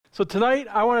So tonight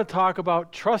I want to talk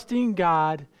about trusting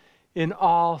God in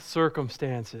all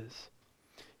circumstances.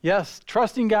 Yes,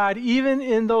 trusting God even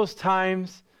in those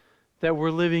times that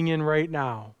we're living in right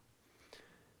now.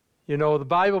 You know, the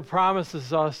Bible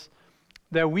promises us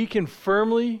that we can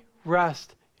firmly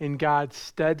rest in God's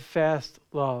steadfast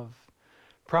love.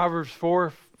 Proverbs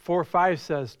 4:5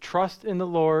 says, "Trust in the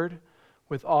Lord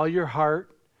with all your heart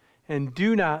and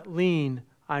do not lean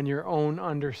on your own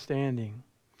understanding."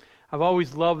 I've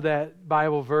always loved that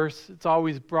Bible verse. It's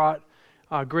always brought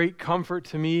great comfort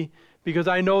to me because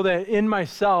I know that in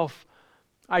myself,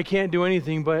 I can't do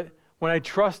anything, but when I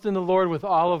trust in the Lord with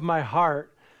all of my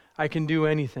heart, I can do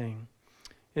anything.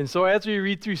 And so as we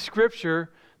read through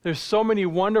Scripture, there's so many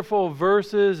wonderful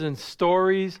verses and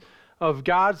stories of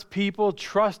God's people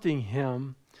trusting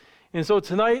Him. And so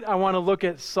tonight I want to look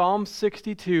at Psalm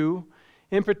 62,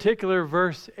 in particular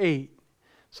verse 8.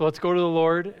 So let's go to the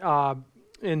Lord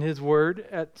in His Word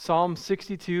at Psalm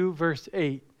 62, verse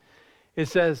 8. It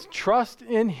says, "Trust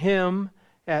in Him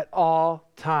at all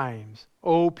times,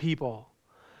 O people.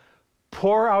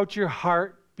 Pour out your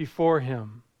heart before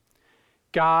Him.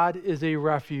 God is a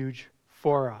refuge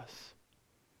for us."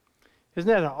 Isn't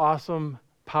that an awesome,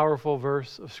 powerful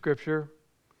verse of Scripture?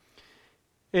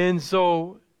 And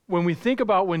so when we think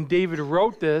about when David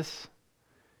wrote this,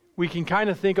 we can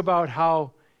kind of think about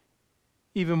how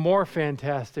even more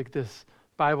fantastic this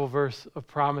Bible verse of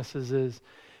promises is.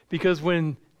 Because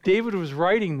when David was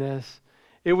writing this,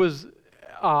 it was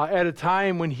at a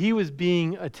time when he was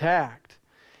being attacked.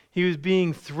 He was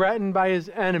being threatened by his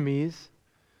enemies,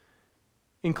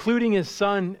 including his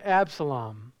son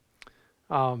Absalom.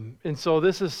 And so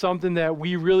this is something that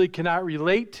we really cannot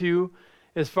relate to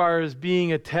as far as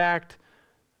being attacked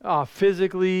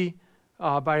physically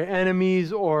by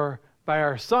enemies or by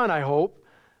our son, I hope.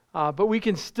 But we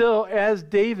can still, as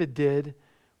David did,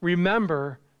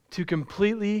 remember to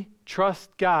completely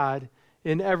trust God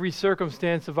in every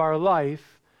circumstance of our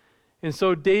life. And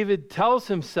so David tells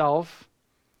himself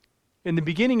in the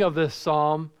beginning of this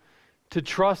psalm to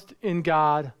trust in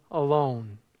God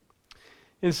alone.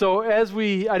 And so I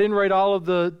didn't write all of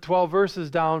the 12 verses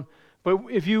down, but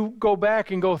if you go back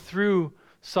and go through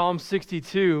Psalm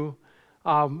 62,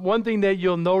 one thing that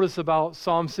you'll notice about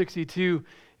Psalm 62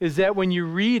 is that when you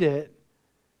read it,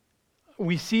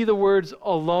 we see the words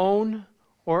alone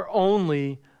or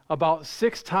only about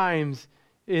 6 times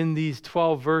in these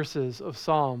 12 verses of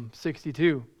Psalm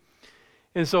 62.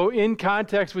 And so in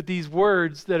context with these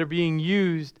words that are being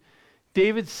used,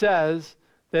 David says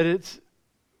that it's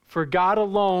for God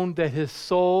alone that his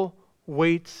soul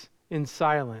waits in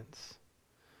silence.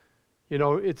 You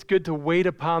know, it's good to wait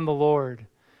upon the Lord.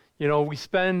 You know, we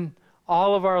spend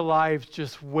all of our lives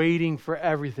just waiting for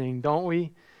everything, don't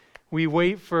we? We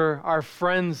wait for our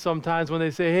friends sometimes when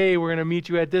they say, "Hey, we're going to meet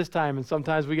you at this time." And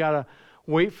sometimes we got to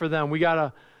wait for them. We got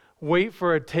to wait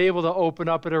for a table to open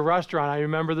up at a restaurant. I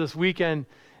remember this weekend,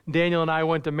 Daniel and I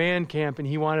went to Man Camp, and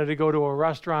he wanted to go to a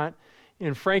restaurant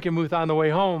in Frankenmuth on the way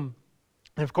home.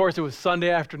 And of course, it was Sunday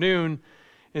afternoon,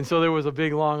 and so there was a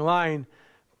big, long line.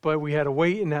 But we had to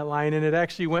wait in that line, and it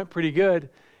actually went pretty good.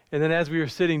 And then as we were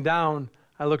sitting down,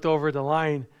 I looked over at the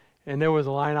line, and there was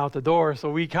a line out the door.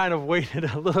 So we kind of waited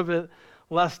a little bit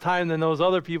less time than those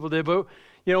other people did. But,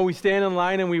 you know, we stand in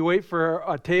line and we wait for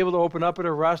a table to open up at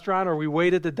a restaurant, or we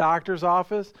wait at the doctor's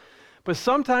office. But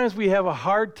sometimes we have a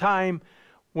hard time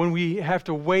when we have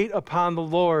to wait upon the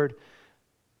Lord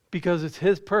because it's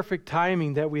His perfect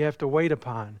timing that we have to wait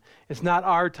upon. It's not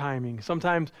our timing.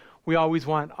 Sometimes we always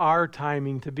want our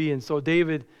timing to be. And so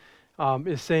David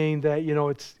is saying that, you know,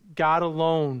 it's God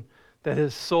alone that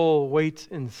his soul waits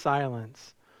in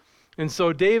silence. And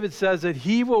so David says that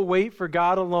he will wait for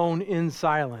God alone in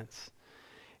silence.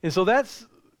 And so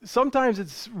sometimes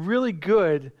it's really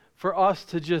good for us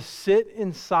to just sit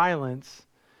in silence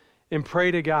and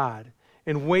pray to God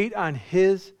and wait on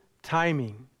His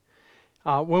timing.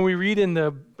 When we read in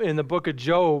the book of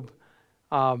Job,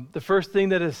 the first thing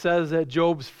that it says that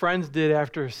Job's friends did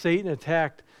after Satan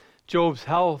attacked Job's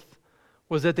health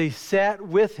was that they sat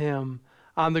with him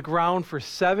on the ground for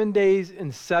 7 days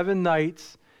and 7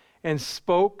 nights and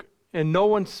no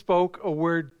one spoke a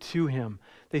word to him.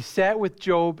 They sat with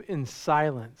Job in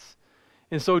silence.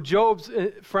 And so Job's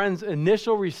friend's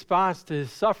initial response to his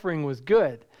suffering was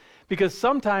good, because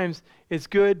sometimes it's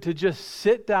good to just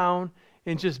sit down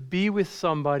and just be with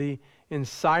somebody in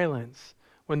silence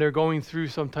when they're going through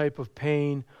some type of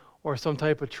pain or some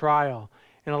type of trial.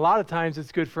 And a lot of times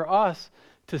it's good for us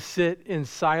to sit in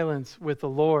silence with the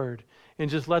Lord and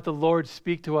just let the Lord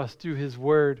speak to us through His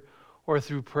Word or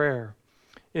through prayer.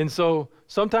 And so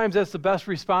sometimes that's the best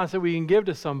response that we can give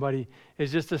to somebody,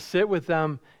 is just to sit with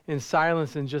them in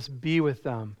silence and just be with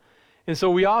them. And so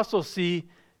we also see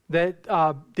that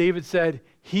David said,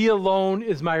 he alone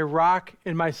is my rock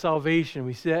and my salvation.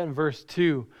 We see that in verse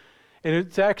 2. And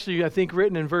it's actually, I think,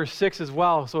 written in verse 6 as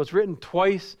well. So it's written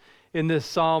twice in this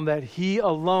psalm that he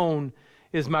alone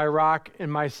is my rock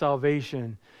and my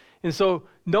salvation. And so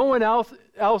no one else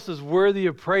is worthy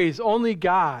of praise, only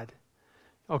God.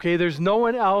 Okay, there's no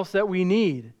one else that we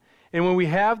need. And when we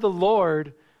have the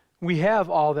Lord, we have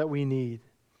all that we need.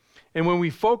 And when we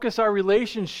focus our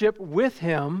relationship with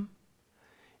him,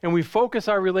 and we focus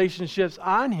our relationships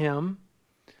on him,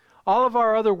 all of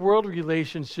our other world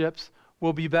relationships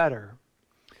will be better.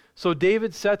 So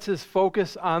David sets his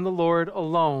focus on the Lord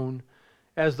alone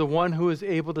as the one who is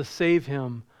able to save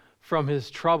him from his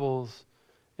troubles,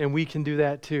 and we can do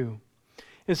that too.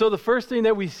 And so the first thing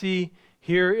that we see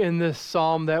here in this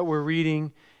psalm that we're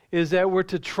reading is that we're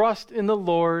to trust in the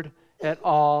Lord at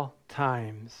all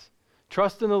times.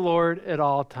 Trust in the Lord at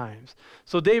all times.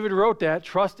 So David wrote that,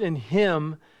 trust in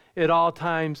him at all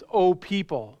times, O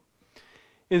people.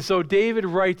 And so David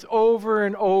writes over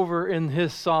and over in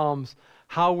his Psalms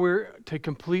how we're to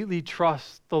completely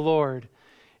trust the Lord.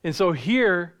 And so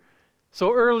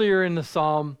earlier in the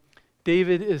Psalm,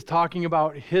 David is talking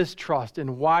about his trust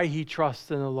and why he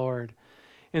trusts in the Lord.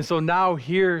 And so now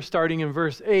here, starting in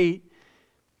verse 8,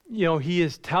 he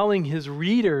is telling his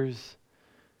readers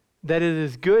that it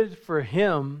is good for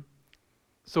him,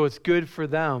 so it's good for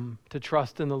them to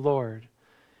trust in the Lord.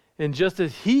 And just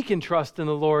as he can trust in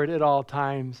the Lord at all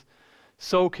times,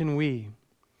 so can we.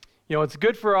 It's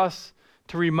good for us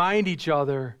to remind each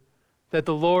other that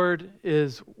the Lord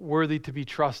is worthy to be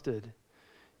trusted.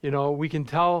 We can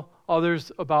tell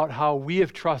others about how we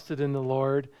have trusted in the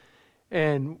Lord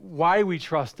and why we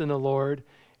trust in the Lord,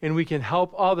 and we can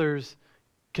help others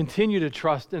continue to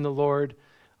trust in the Lord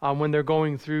when they're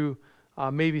going through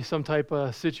maybe some type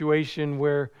of situation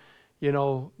where,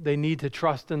 they need to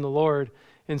trust in the Lord.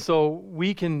 And so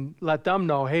we can let them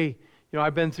know, hey,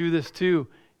 I've been through this too,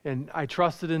 and I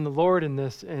trusted in the Lord in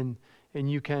this, and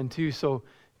you can too. So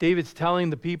David's telling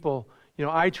the people,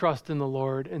 I trust in the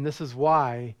Lord, and this is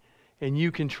why, and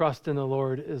you can trust in the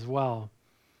Lord as well.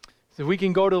 So we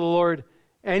can go to the Lord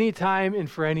anytime and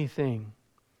for anything.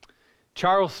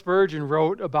 Charles Spurgeon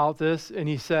wrote about this, and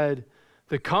he said,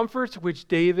 the comforts which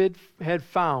David had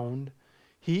found,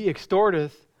 he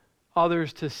exhorteth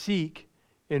others to seek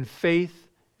in faith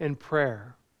and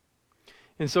prayer.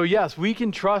 And so, yes, we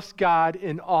can trust God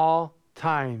in all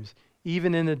times,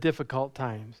 even in the difficult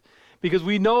times, because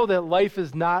we know that life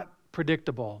is not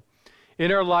predictable.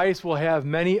 In our lives, we'll have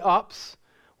many ups,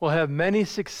 we'll have many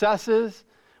successes,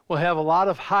 we'll have a lot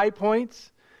of high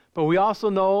points, but we also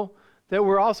know that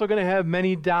we're also going to have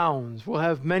many downs. We'll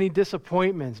have many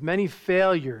disappointments, many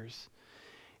failures.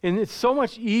 And it's so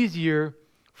much easier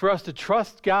for us to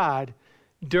trust God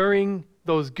during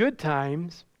those good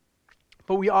times,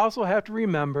 but we also have to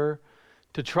remember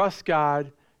to trust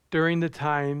God during the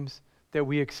times that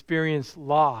we experience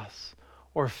loss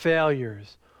or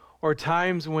failures or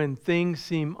times when things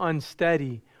seem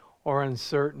unsteady or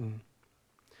uncertain.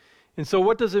 And so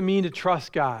what does it mean to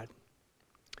trust God?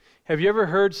 Have you ever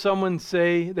heard someone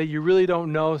say that you really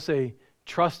don't know, say,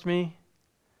 trust me?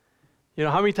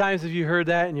 How many times have you heard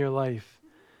that in your life?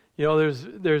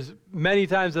 There's many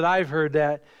times that I've heard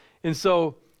that. And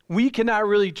so we cannot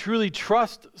really truly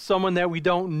trust someone that we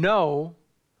don't know.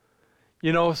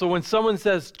 So when someone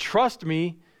says, trust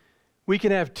me, we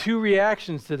can have two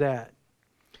reactions to that.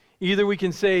 Either we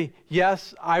can say,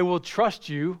 yes, I will trust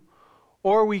you,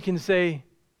 or we can say,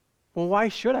 well, why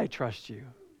should I trust you?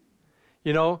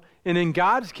 And in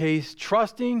God's case,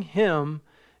 trusting him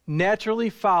naturally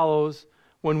follows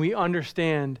when we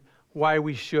understand why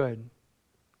we should.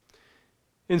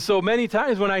 And so many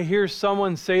times when I hear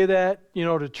someone say that,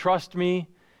 to trust me,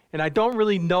 and I don't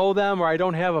really know them or I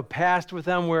don't have a past with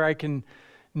them where I can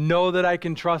know that I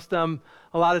can trust them,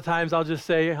 a lot of times I'll just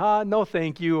say, no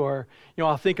thank you, or,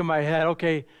 I'll think in my head,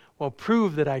 okay, well,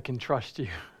 prove that I can trust you.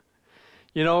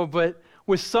 But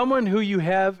with someone who you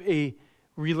have a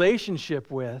relationship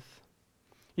with,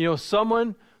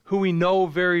 someone who we know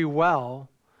very well,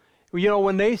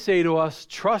 when they say to us,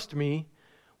 trust me,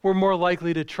 we're more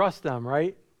likely to trust them,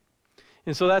 right?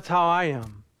 And so that's how I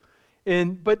am.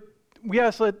 But we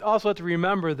also have to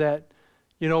remember that,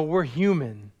 we're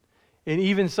human. And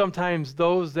even sometimes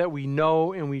those that we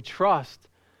know and we trust,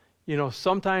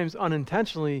 sometimes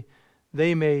unintentionally,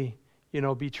 they may,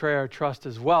 betray our trust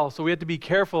as well. So we have to be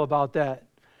careful about that.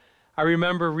 I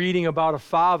remember reading about a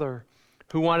father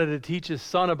who wanted to teach his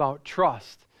son about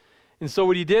trust. And so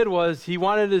what he did was he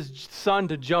wanted his son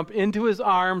to jump into his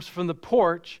arms from the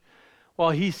porch while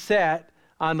he sat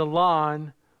on the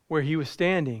lawn where he was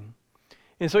standing.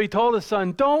 And so he told his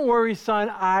son, "Don't worry, son,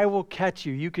 I will catch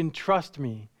you. You can trust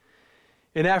me."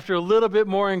 And after a little bit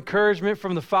more encouragement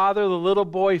from the father, the little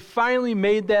boy finally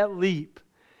made that leap.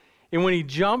 And when he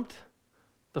jumped,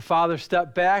 the father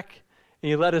stepped back and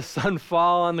he let his son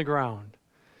fall on the ground.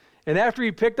 And after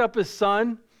he picked up his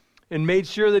son and made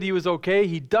sure that he was okay,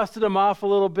 he dusted him off a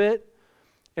little bit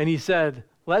and he said,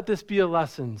 "Let this be a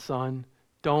lesson, son.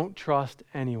 Don't trust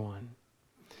anyone."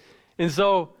 And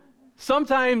so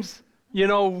sometimes,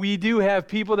 we do have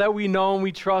people that we know and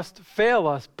we trust fail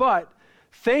us, but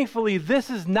thankfully, this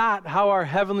is not how our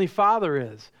Heavenly Father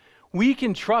is. We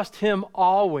can trust Him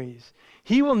always.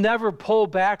 He will never pull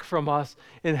back from us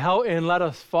and let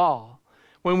us fall.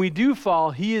 When we do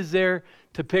fall, He is there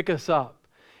to pick us up.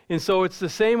 And so it's the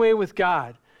same way with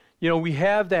God. We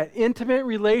have that intimate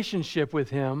relationship with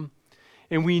Him,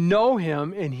 and we know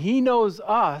Him, and He knows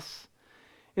us.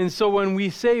 And so when we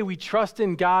say we trust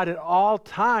in God at all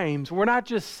times, we're not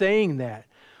just saying that.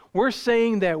 We're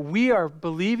saying that we are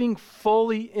believing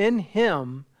fully in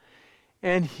Him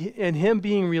and Him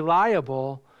being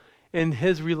reliable, and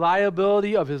His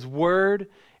reliability of His word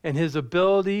and His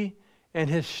ability and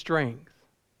His strength.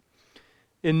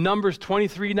 In Numbers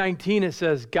 23:19 it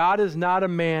says, "God is not a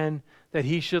man that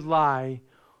He should lie,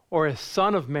 or a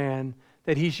son of man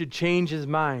that He should change His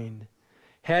mind.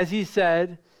 Has He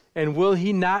said, and will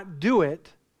He not do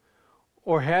it?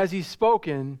 Or has He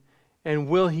spoken, and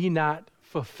will He not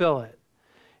fulfill it?"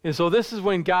 And so this is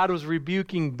when God was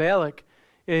rebuking Balak,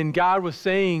 and God was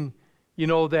saying,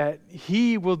 that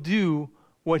He will do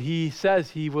what He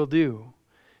says He will do.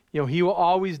 He will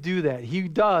always do that. He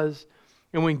does.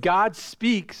 And when God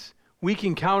speaks, we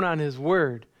can count on His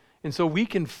word. And so we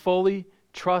can fully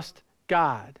trust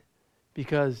God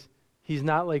because He's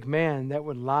not like man that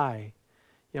would lie.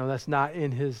 That's not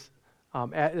in His,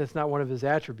 that's not one of His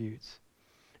attributes.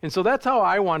 And so that's how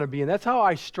I want to be, and that's how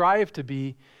I strive to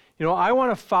be. I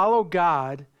want to follow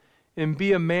God and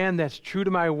be a man that's true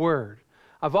to my word.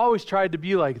 I've always tried to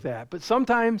be like that, but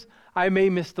sometimes I may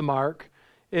miss the mark,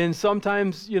 and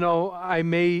sometimes, I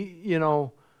may,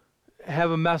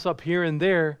 have a mess up here and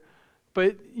there,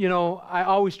 but, I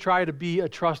always try to be a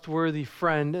trustworthy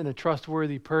friend and a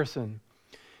trustworthy person.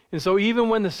 And so even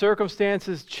when the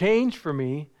circumstances change for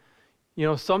me,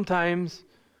 sometimes,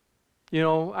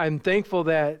 I'm thankful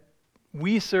that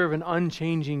we serve an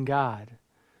unchanging God.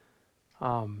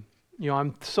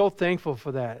 I'm so thankful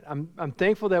for that. I'm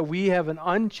thankful that we have an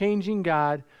unchanging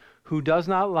God who does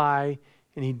not lie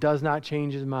and He does not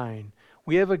change His mind.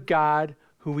 We have a God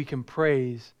who we can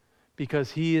praise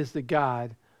because He is the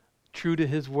God true to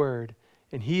His word,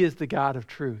 and He is the God of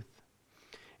truth.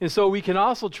 And so we can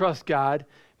also trust God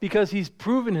because He's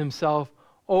proven Himself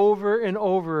over and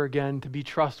over again to be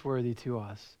trustworthy to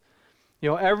us.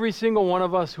 Every single one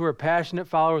of us who are passionate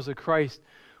followers of Christ,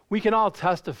 we can all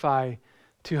testify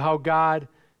to how God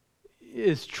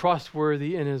is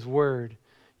trustworthy in His word,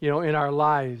 in our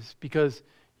lives, because,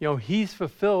 He's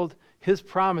fulfilled His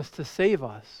promise to save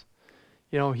us.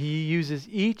 He uses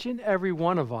each and every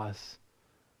one of us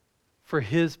for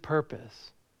His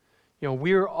purpose.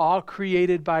 We are all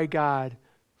created by God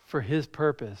for His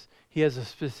purpose. He has a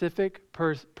specific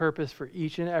purpose for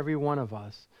each and every one of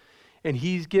us. And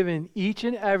He's given each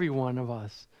and every one of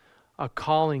us a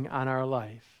calling on our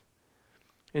life.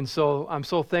 And so I'm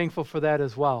so thankful for that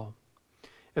as well.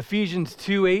 Ephesians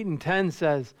 2:8 and 10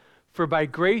 says, "For by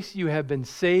grace you have been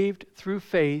saved through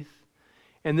faith,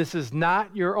 and this is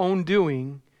not your own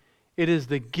doing. It is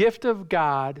the gift of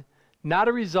God, not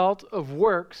a result of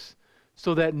works,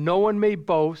 so that no one may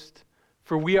boast,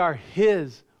 for we are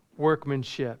His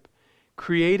workmanship,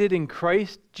 created in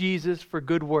Christ Jesus for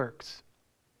good works,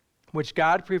 which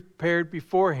God prepared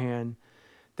beforehand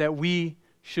that we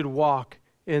should walk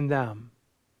in them."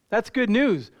 That's good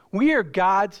news. We are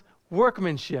God's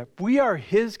workmanship. We are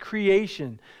His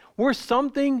creation. We're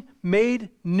something made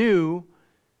new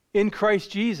in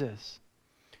Christ Jesus.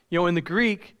 In the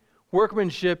Greek,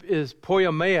 workmanship is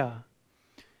poimaia,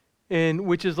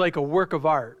 which is like a work of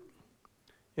art.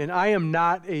 And I am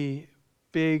not a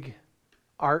big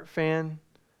art fan.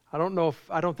 I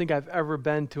don't think I've ever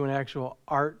been to an actual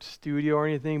art studio or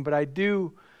anything, but I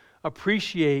do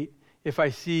appreciate if I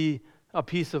see a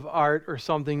piece of art or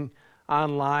something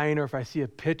online, or if I see a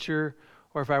picture,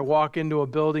 or if I walk into a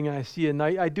building and I see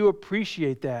I do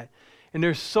appreciate that. And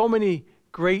there's so many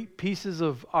great pieces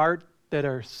of art that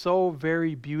are so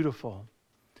very beautiful.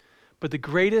 But the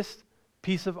greatest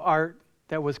piece of art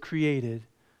that was created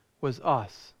was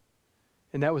us.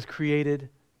 And that was created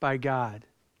by God.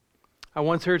 I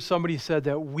once heard somebody said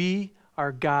that we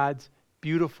are God's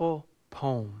beautiful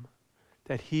poem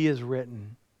that he has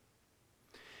written.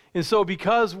 And so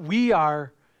because we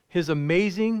are his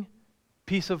amazing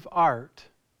piece of art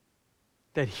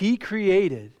that he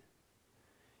created,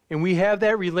 and we have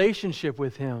that relationship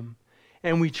with him,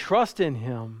 and we trust in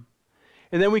him,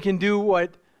 and then we can do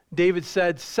what David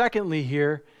said secondly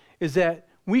here, is that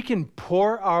we can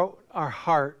pour out our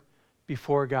heart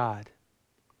before God.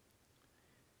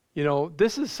 You know,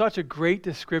 this is such a great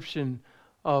description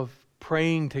of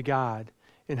praying to God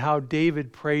and how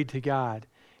David prayed to God.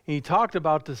 And he talked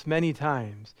about this many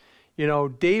times. You know,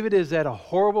 David is at a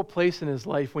horrible place in his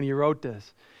life when he wrote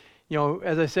this. You know,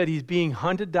 as I said, he's being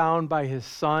hunted down by his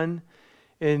son.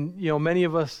 And, you know, many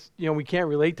of us, you know, we can't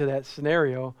relate to that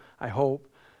scenario, I hope.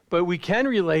 But we can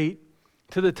relate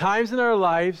to the times in our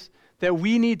lives that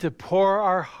we need to pour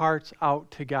our hearts out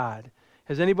to God.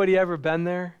 Has anybody ever been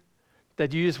there?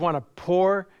 That you just want to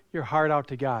pour your heart out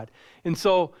to God. And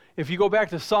so if you go back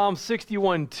to Psalm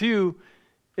 61:2,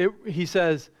 he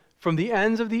says, "From the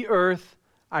ends of the earth,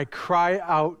 I cry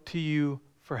out to you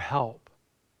for help."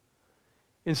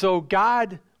 And so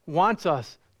God wants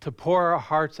us to pour our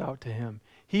hearts out to him.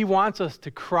 He wants us to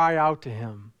cry out to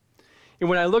him. And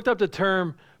when I looked up the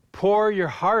term pour your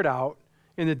heart out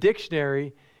in the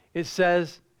dictionary, it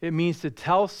says it means to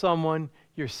tell someone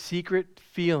your secret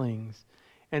feelings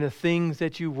and the things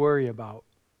that you worry about.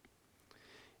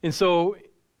 And so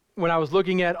when I was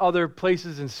looking at other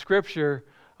places in Scripture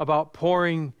about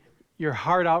pouring your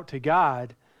heart out to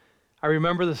God, I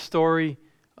remember the story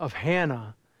of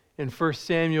Hannah in 1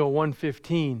 Samuel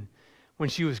 1:15, when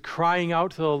she was crying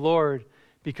out to the Lord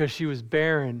because she was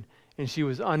barren and she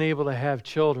was unable to have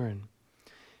children.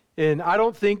 And I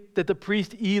don't think that the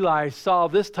priest Eli saw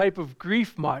this type of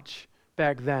grief much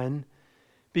back then,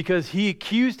 because he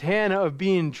accused Hannah of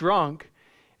being drunk,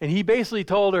 and he basically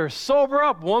told her, "Sober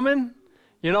up, woman."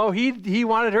 You know, he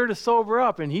wanted her to sober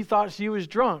up, and he thought she was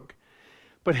drunk.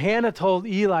 But Hannah told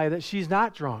Eli that she's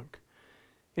not drunk.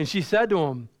 And she said to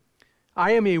him,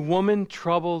 "I am a woman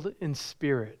troubled in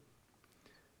spirit.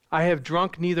 I have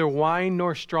drunk neither wine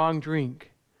nor strong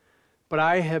drink, but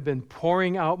I have been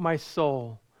pouring out my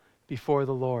soul before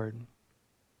the Lord."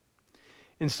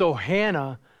 And so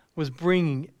Hannah was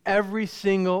bringing every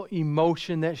single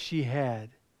emotion that she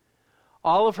had.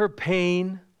 All of her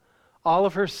pain, all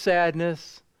of her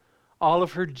sadness, all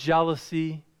of her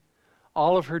jealousy,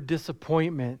 all of her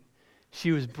disappointment,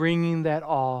 she was bringing that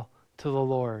all to the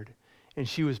Lord. And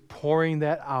she was pouring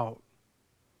that out.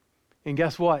 And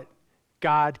guess what?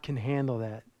 God can handle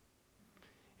that.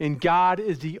 And God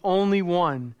is the only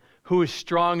one who is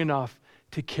strong enough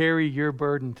to carry your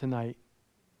burden tonight.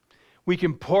 We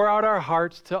can pour out our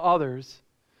hearts to others,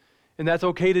 and that's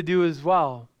okay to do as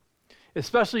well,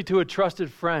 especially to a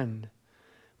trusted friend.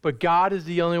 But God is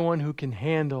the only one who can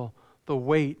handle the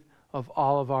weight of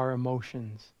all of our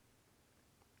emotions.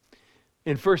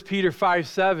 In 1 Peter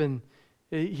 5:7,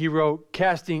 he wrote,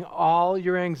 "Casting all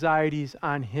your anxieties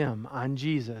on him," on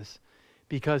Jesus,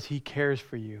 "because he cares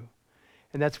for you."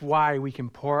 And that's why we can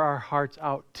pour our hearts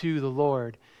out to the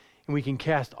Lord. And we can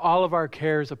cast all of our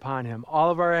cares upon him, all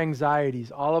of our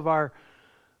anxieties, all of our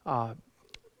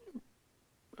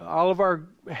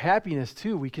happiness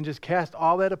too. We can just cast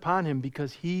all that upon him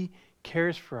because he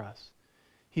cares for us.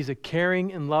 He's a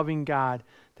caring and loving God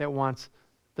that wants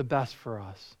the best for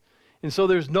us. And so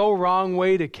there's no wrong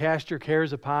way to cast your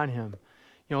cares upon him.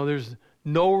 You know, there's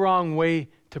no wrong way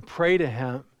to pray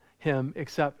to him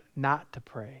except not to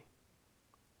pray.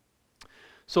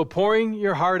 So pouring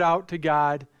your heart out to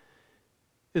God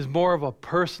is more of a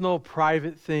personal,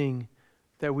 private thing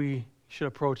that we should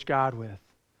approach God with.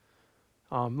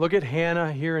 Look at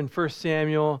Hannah here in 1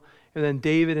 Samuel, and then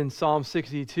David in Psalm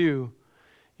 62.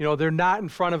 You know, they're not in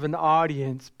front of an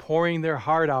audience pouring their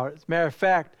heart out. As a matter of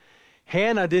fact,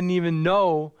 Hannah didn't even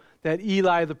know that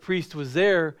Eli the priest was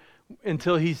there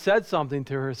until he said something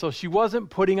to her. So she wasn't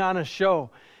putting on a show.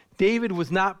 David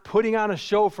was not putting on a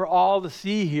show for all to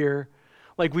see here,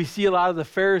 like we see a lot of the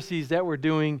Pharisees that were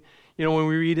doing. You know, when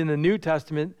we read in the New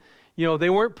Testament, you know, they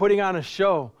weren't putting on a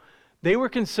show. They were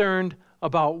concerned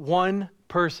about one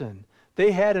person.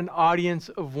 They had an audience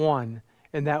of one,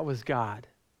 and that was God.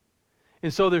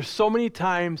 And so there's so many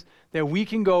times that we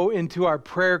can go into our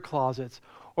prayer closets,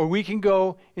 or we can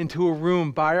go into a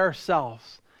room by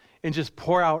ourselves and just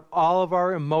pour out all of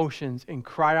our emotions and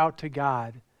cry out to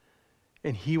God,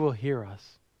 and he will hear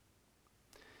us.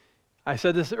 I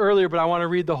said this earlier, but I want to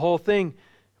read the whole thing.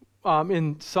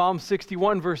 In Psalm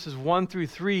 61, verses 1 through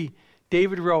 3,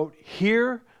 David wrote,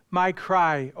 "Hear my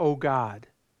cry, O God.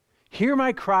 Hear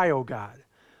my cry, O God.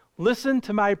 Listen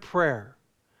to my prayer.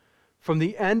 From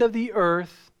the end of the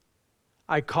earth,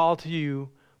 I call to you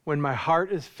when my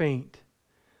heart is faint.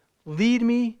 Lead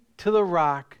me to the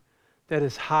rock that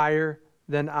is higher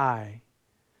than I.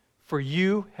 For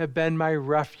you have been my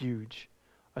refuge,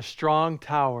 a strong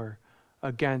tower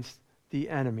against the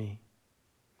enemy.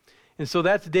 And so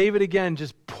that's David again,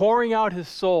 just pouring out his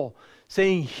soul,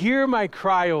 saying, hear my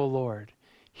cry, O Lord.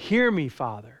 Hear me,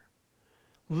 Father.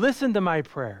 Listen to my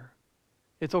prayer.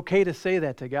 It's okay to say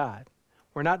that to God.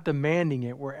 We're not demanding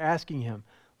it. We're asking him,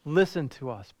 listen to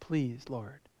us, please,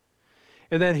 Lord.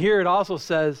 And then here it also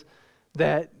says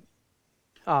that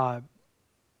God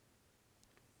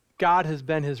has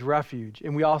been his refuge.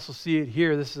 And we also see it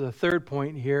here. This is a third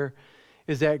point here,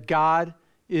 is that God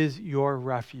is your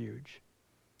refuge.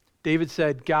 David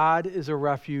said, God is a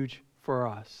refuge for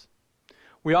us.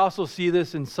 We also see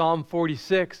this in Psalm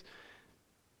 46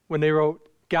 when they wrote,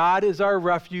 God is our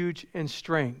refuge and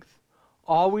strength,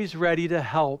 always ready to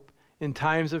help in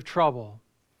times of trouble.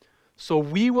 So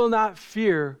we will not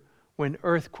fear when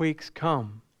earthquakes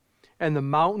come and the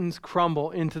mountains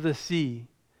crumble into the sea.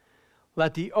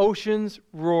 Let the oceans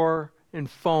roar and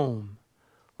foam.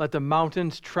 Let the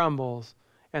mountains tremble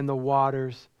and the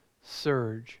waters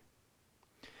surge.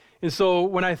 And so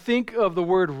when I think of the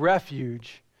word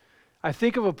refuge, I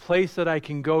think of a place that I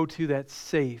can go to that's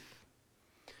safe.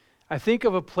 I think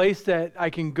of a place that I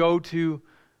can go to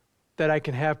that I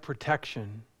can have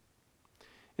protection.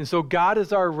 And so God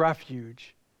is our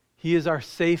refuge. He is our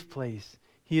safe place.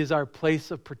 He is our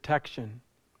place of protection.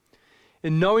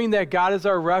 And knowing that God is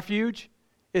our refuge,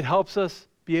 it helps us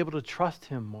be able to trust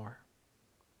him more.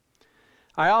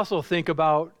 I also think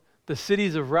about the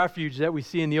cities of refuge that we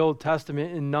see in the Old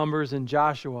Testament in Numbers and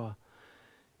Joshua.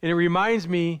 And it reminds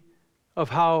me of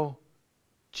how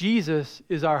Jesus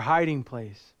is our hiding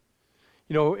place.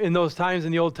 You know, in those times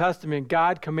in the Old Testament,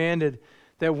 God commanded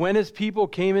that when his people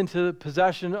came into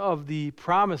possession of the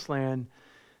promised land,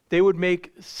 they would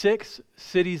make 6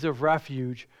 cities of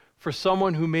refuge for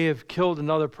someone who may have killed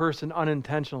another person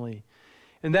unintentionally.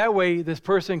 And that way, this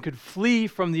person could flee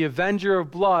from the avenger of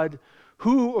blood,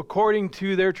 who, according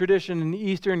to their tradition and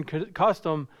Eastern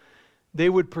custom, they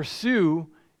would pursue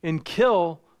and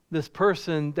kill this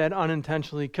person that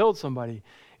unintentionally killed somebody.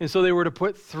 And so they were to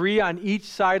put 3 on each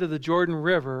side of the Jordan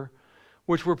River,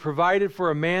 which were provided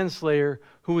for a manslayer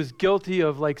who was guilty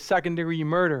of like second-degree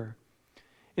murder.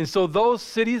 And so those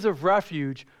cities of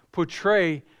refuge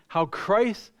portray how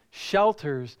Christ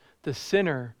shelters the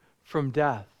sinner from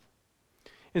death.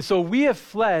 And so we have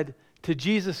fled to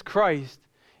Jesus Christ,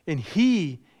 and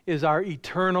he is our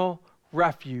eternal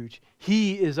refuge.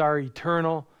 He is our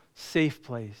eternal safe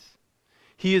place.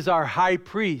 He is our high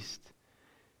priest.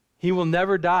 He will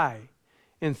never die.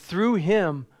 And through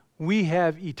him, we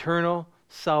have eternal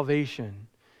salvation.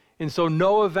 And so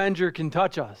no avenger can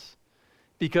touch us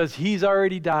because he's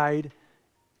already died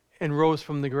and rose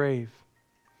from the grave.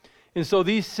 And so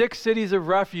these 6 cities of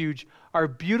refuge are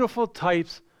beautiful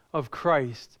types of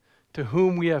Christ, to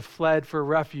whom we have fled for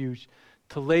refuge,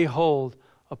 to lay hold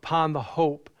upon the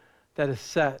hope that is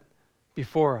set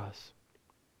before us.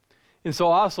 And so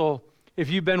also,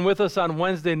 if you've been with us on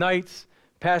Wednesday nights,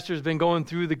 Pastor's been going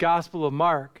through the Gospel of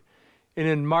Mark. And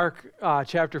in Mark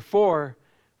chapter 4,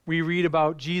 we read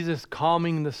about Jesus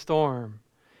calming the storm.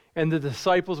 And the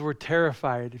disciples were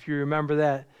terrified. If you remember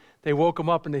that, they woke him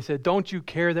up and they said, "Don't you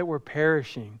care that we're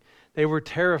perishing?" They were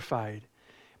terrified.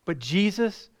 But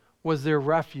Jesus was their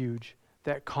refuge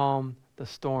that calmed the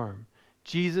storm.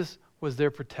 Jesus was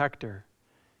their protector,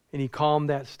 and he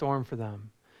calmed that storm for them.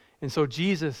 And so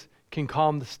Jesus can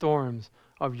calm the storms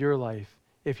of your life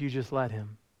if you just let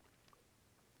him.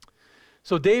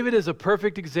 So David is a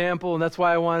perfect example, and that's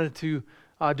why I wanted to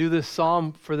do this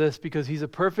psalm for this, because he's a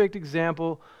perfect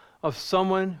example of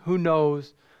someone who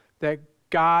knows that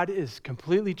God is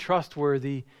completely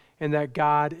trustworthy and that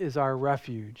God is our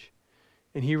refuge.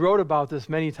 And he wrote about this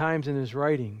many times in his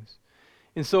writings.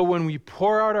 And so when we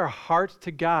pour out our hearts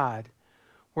to God,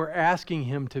 we're asking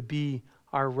him to be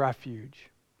our refuge.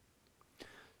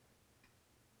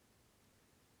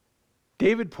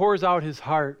 David pours out his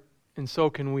heart, and so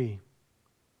can we.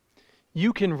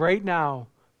 You can right now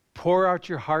pour out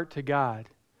your heart to God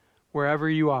wherever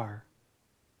you are.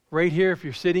 Right here, if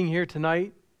you're sitting here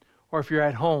tonight, or if you're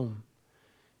at home,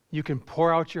 you can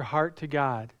pour out your heart to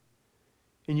God,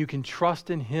 and you can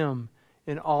trust in him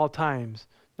in all times,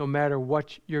 no matter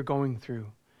what you're going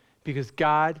through, because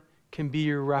God can be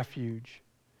your refuge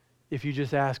if you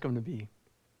just ask him to be.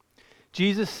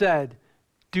 Jesus said,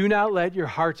 "Do not let your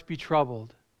hearts be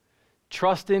troubled.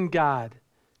 Trust in God.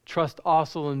 Trust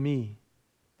also in me."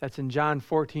 That's in John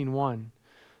 14:1.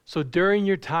 So during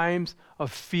your times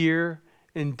of fear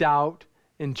and doubt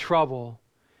and trouble,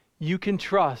 you can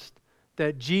trust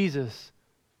that Jesus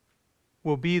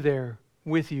will be there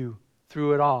with you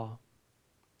through it all.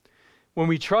 When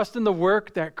we trust in the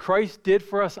work that Christ did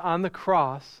for us on the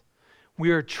cross,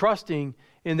 we are trusting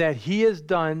in that He has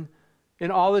done,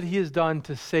 in all that He has done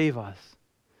to save us.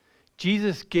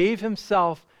 Jesus gave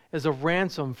Himself as a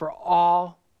ransom for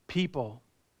all people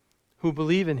who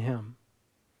believe in Him.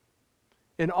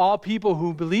 And all people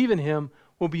who believe in Him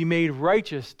will be made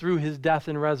righteous through His death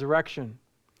and resurrection.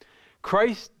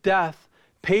 Christ's death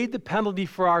paid the penalty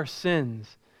for our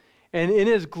sins, and in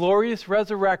His glorious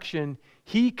resurrection,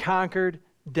 He conquered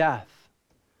death.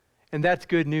 And that's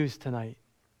good news tonight.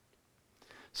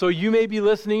 So you may be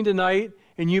listening tonight,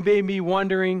 and you may be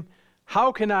wondering,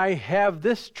 how can I have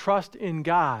this trust in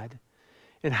God?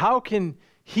 And how can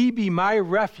He be my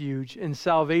refuge in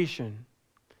salvation?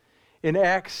 In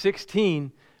Acts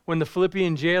 16, when the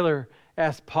Philippian jailer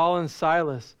asked Paul and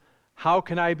Silas, how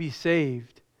can I be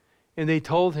saved? And they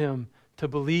told him to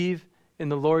believe in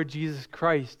the Lord Jesus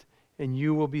Christ, and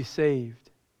you will be saved.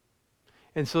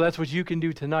 And so that's what you can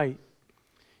do tonight.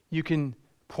 You can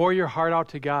pour your heart out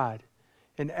to God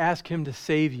and ask Him to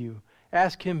save you.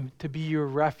 Ask Him to be your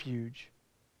refuge.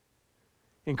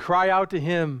 And cry out to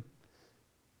Him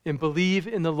and believe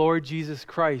in the Lord Jesus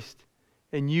Christ,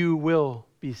 and you will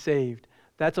be saved.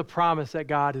 That's a promise that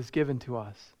God has given to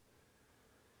us.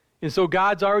 And so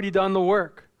God's already done the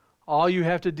work. All you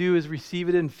have to do is receive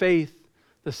it in faith,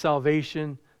 the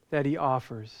salvation that He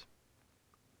offers.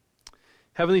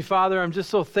 Heavenly Father, I'm just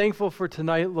so thankful for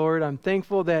tonight, Lord. I'm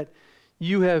thankful that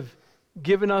You have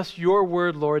given us Your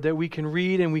word, Lord, that we can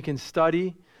read and we can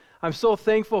study. I'm so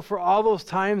thankful for all those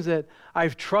times that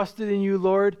I've trusted in You,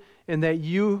 Lord, and that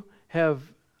You have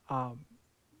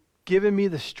given me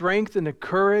the strength and the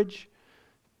courage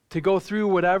to go through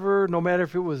whatever, no matter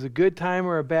if it was a good time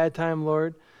or a bad time,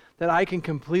 Lord, that I can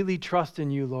completely trust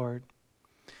in You, Lord.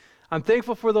 I'm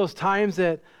thankful for those times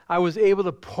that I was able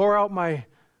to pour out my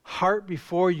heart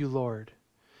before You, Lord,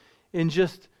 and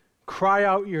just cry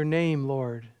out Your name,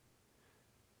 Lord.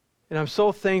 And I'm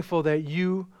so thankful that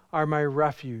You are my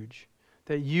refuge,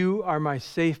 that You are my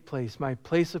safe place, my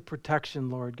place of protection,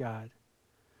 Lord God.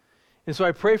 And so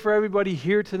I pray for everybody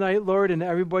here tonight, Lord, and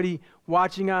everybody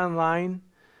watching online.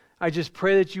 I just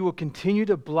pray that You will continue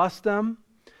to bless them.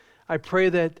 I pray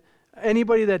that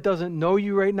anybody that doesn't know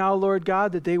You right now, Lord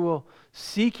God, that they will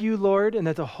seek You, Lord, and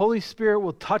that the Holy Spirit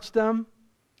will touch them.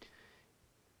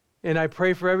 And I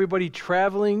pray for everybody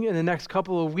traveling in the next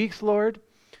couple of weeks, Lord.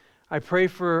 I pray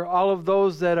for all of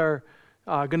those that are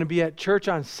going to be at church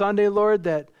on Sunday, Lord,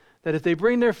 that if they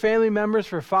bring their family members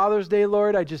for Father's Day,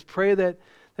 Lord, I just pray that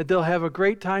they'll have a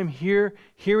great time here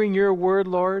hearing Your word,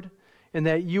 Lord, and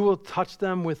that You will touch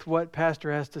them with what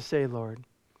Pastor has to say, Lord.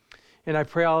 And I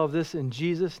pray all of this in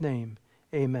Jesus' name.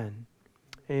 Amen.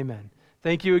 Amen.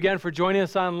 Thank you again for joining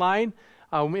us online,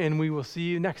 and we will see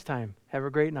you next time. Have a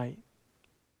great night.